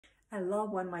I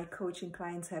love when my coaching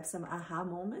clients have some aha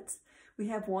moments. We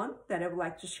have one that I would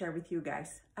like to share with you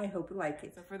guys. I hope you like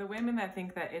it. So for the women that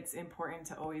think that it's important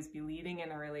to always be leading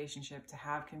in a relationship, to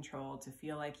have control, to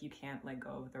feel like you can't let go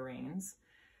of the reins,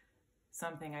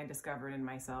 something I discovered in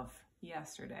myself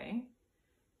yesterday,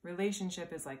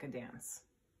 relationship is like a dance.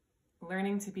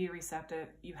 Learning to be receptive,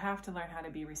 you have to learn how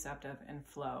to be receptive and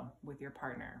flow with your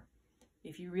partner.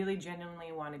 If you really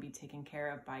genuinely want to be taken care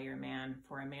of by your man,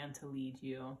 for a man to lead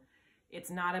you,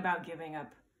 it's not about giving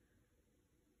up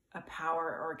a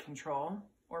power or control,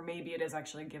 or maybe it is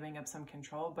actually giving up some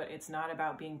control, but it's not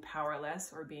about being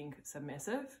powerless or being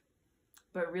submissive,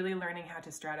 but really learning how to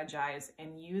strategize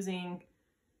and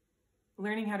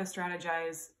learning how to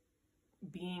strategize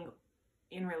being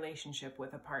in relationship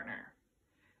with a partner.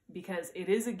 Because it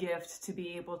is a gift to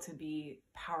be able to be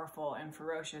powerful and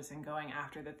ferocious and going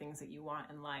after the things that you want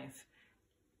in life.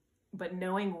 But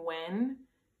knowing when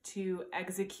to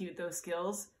execute those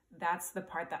skills, that's the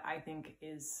part that I think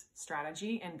is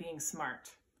strategy and being smart,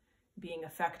 being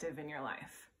effective in your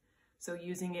life. So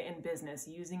using it in business,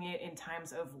 using it in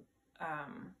times of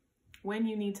when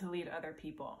you need to lead other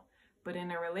people. But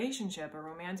in a relationship, a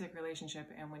romantic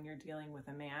relationship, and when you're dealing with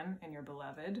a man and your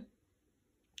beloved,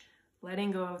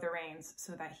 letting go of the reins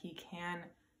so that he can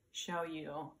show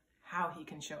you how he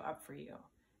can show up for you,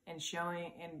 and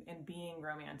showing and being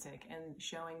romantic and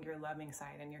showing your loving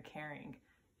side and your caring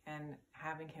and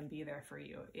having him be there for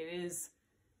you. It is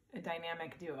a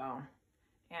dynamic duo,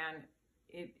 and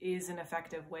it is an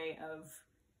effective way of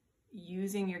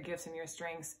using your gifts and your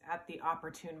strengths at the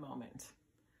opportune moment.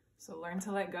 So learn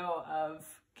to let go of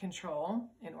control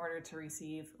in order to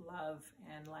receive love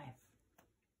and life.